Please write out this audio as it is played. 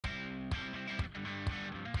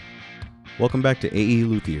Welcome back to AE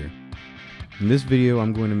Luthier. In this video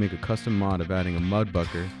I'm going to make a custom mod of adding a mud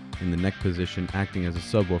bucker in the neck position acting as a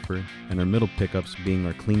subwoofer and our middle pickups being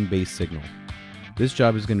our clean bass signal. This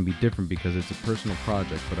job is going to be different because it's a personal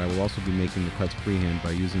project, but I will also be making the cuts freehand by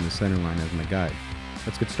using the center line as my guide.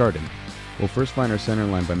 Let's get started. We'll first find our center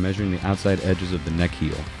line by measuring the outside edges of the neck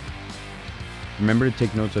heel. Remember to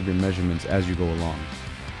take notes of your measurements as you go along.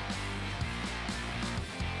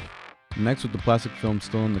 Next, with the plastic film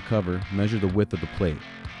still in the cover, measure the width of the plate.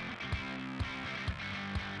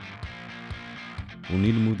 We'll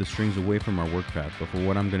need to move the strings away from our work path, but for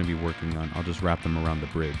what I'm going to be working on, I'll just wrap them around the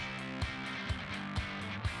bridge.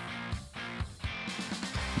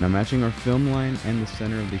 Now, matching our film line and the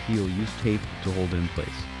center of the heel, use tape to hold it in place.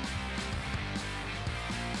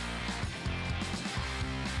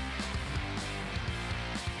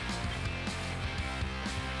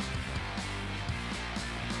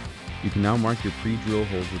 You can now mark your pre-drill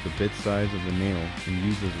holes with the bit size of the nail and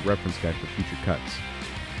use as a reference guide for future cuts.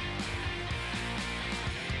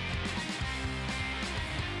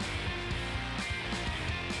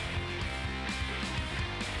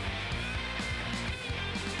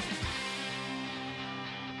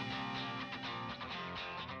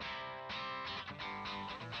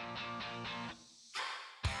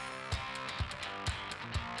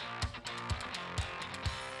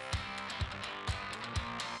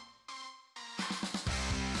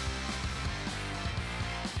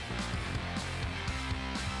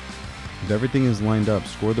 If everything is lined up,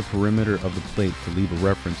 score the perimeter of the plate to leave a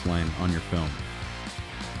reference line on your film.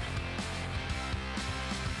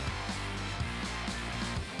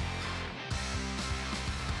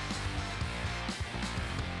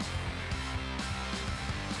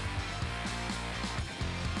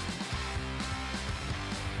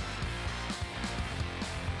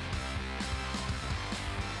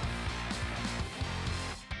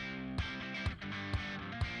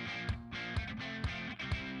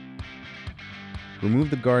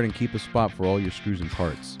 Remove the guard and keep a spot for all your screws and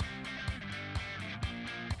parts.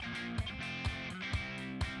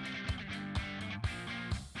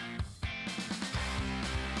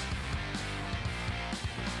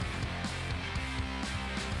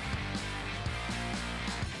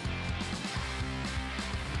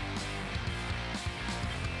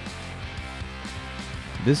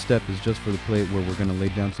 This step is just for the plate where we're going to lay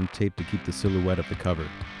down some tape to keep the silhouette of the cover.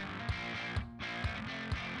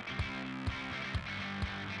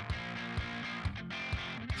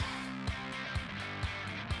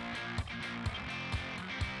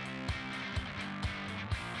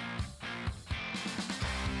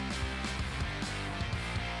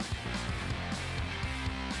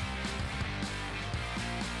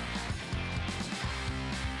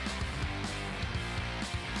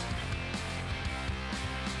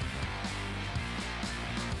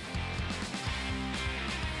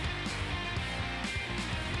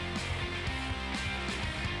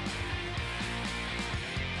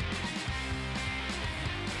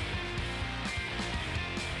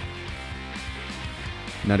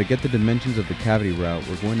 Now, to get the dimensions of the cavity route,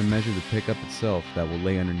 we're going to measure the pickup itself that will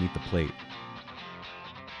lay underneath the plate.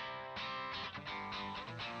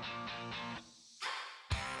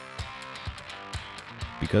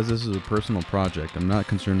 Because this is a personal project, I'm not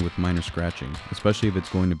concerned with minor scratching, especially if it's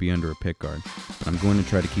going to be under a pick guard, but I'm going to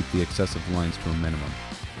try to keep the excessive lines to a minimum.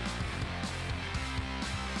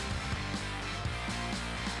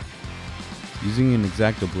 Using an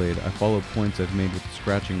X-Acto blade, I followed points I've made with the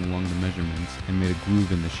scratching along the measurements and made a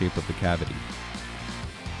groove in the shape of the cavity.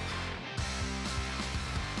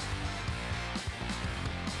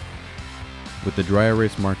 With the dry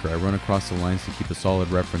erase marker, I run across the lines to keep a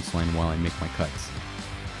solid reference line while I make my cuts.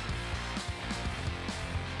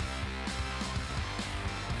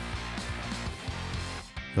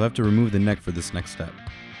 You'll have to remove the neck for this next step.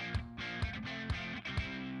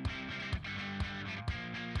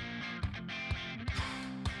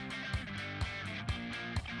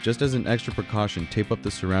 Just as an extra precaution, tape up the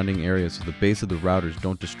surrounding area so the base of the routers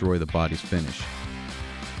don't destroy the body's finish.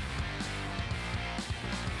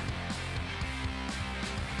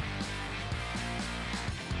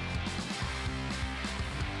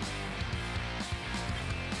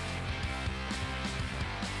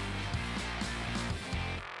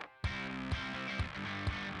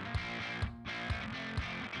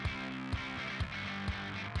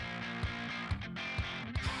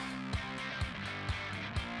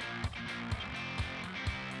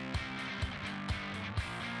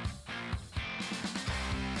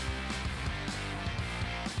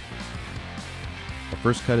 Our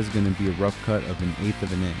first cut is going to be a rough cut of 1/8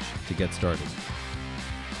 of an inch to get started.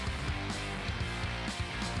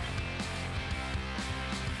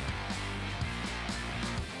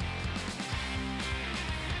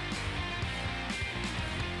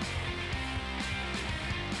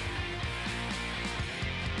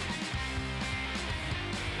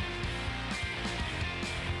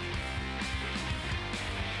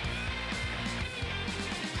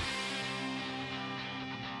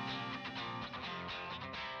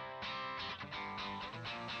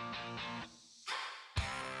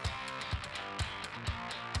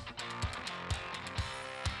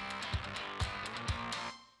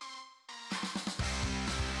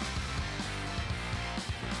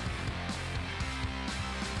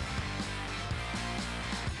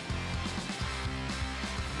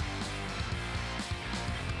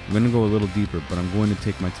 I'm going to go a little deeper, but I'm going to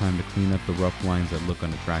take my time to clean up the rough lines that look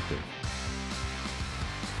unattractive.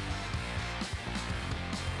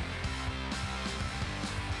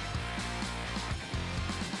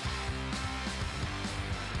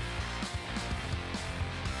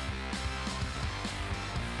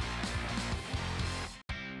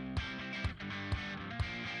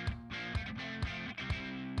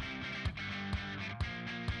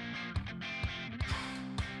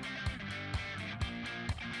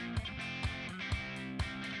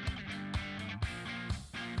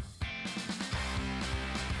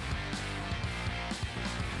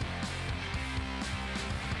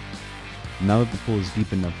 Now that the pull is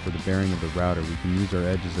deep enough for the bearing of the router, we can use our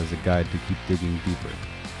edges as a guide to keep digging deeper.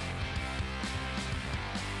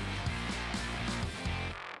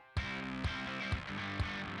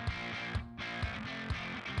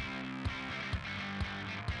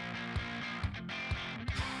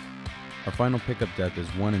 Our final pickup depth is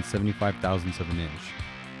 1 75/1000 of an inch.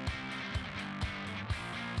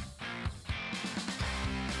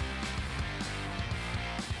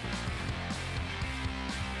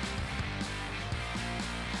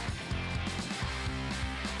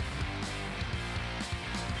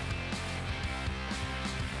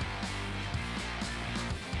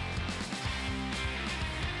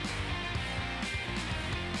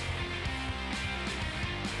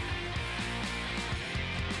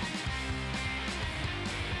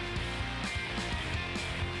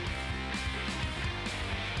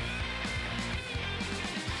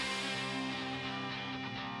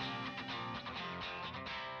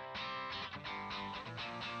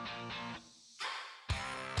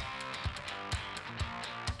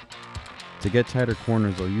 To get tighter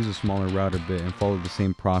corners, I'll use a smaller router bit and follow the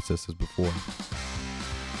same process as before.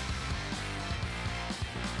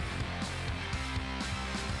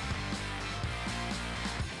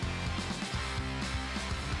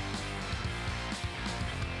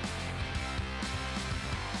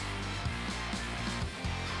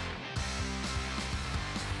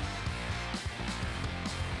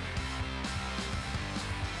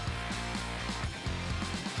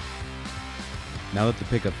 Now that the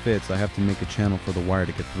pickup fits, I have to make a channel for the wire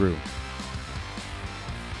to get through.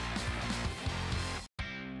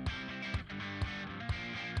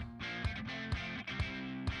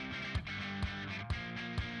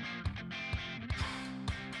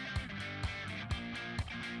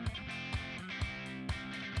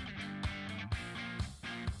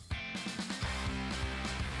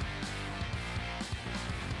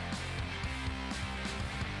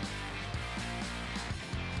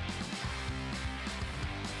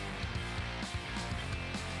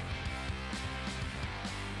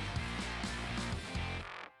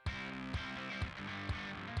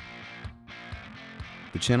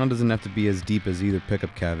 The channel doesn't have to be as deep as either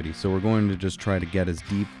pickup cavity, so we're going to just try to get as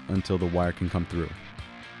deep until the wire can come through.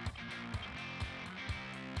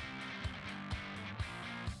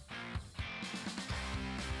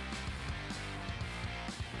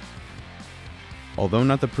 Although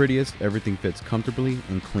not the prettiest, everything fits comfortably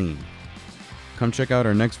and clean. Come check out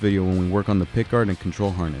our next video when we work on the pickguard and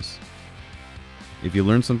control harness. If you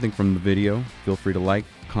learned something from the video, feel free to like,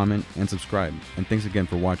 comment, and subscribe. And thanks again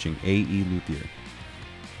for watching AE Luthier.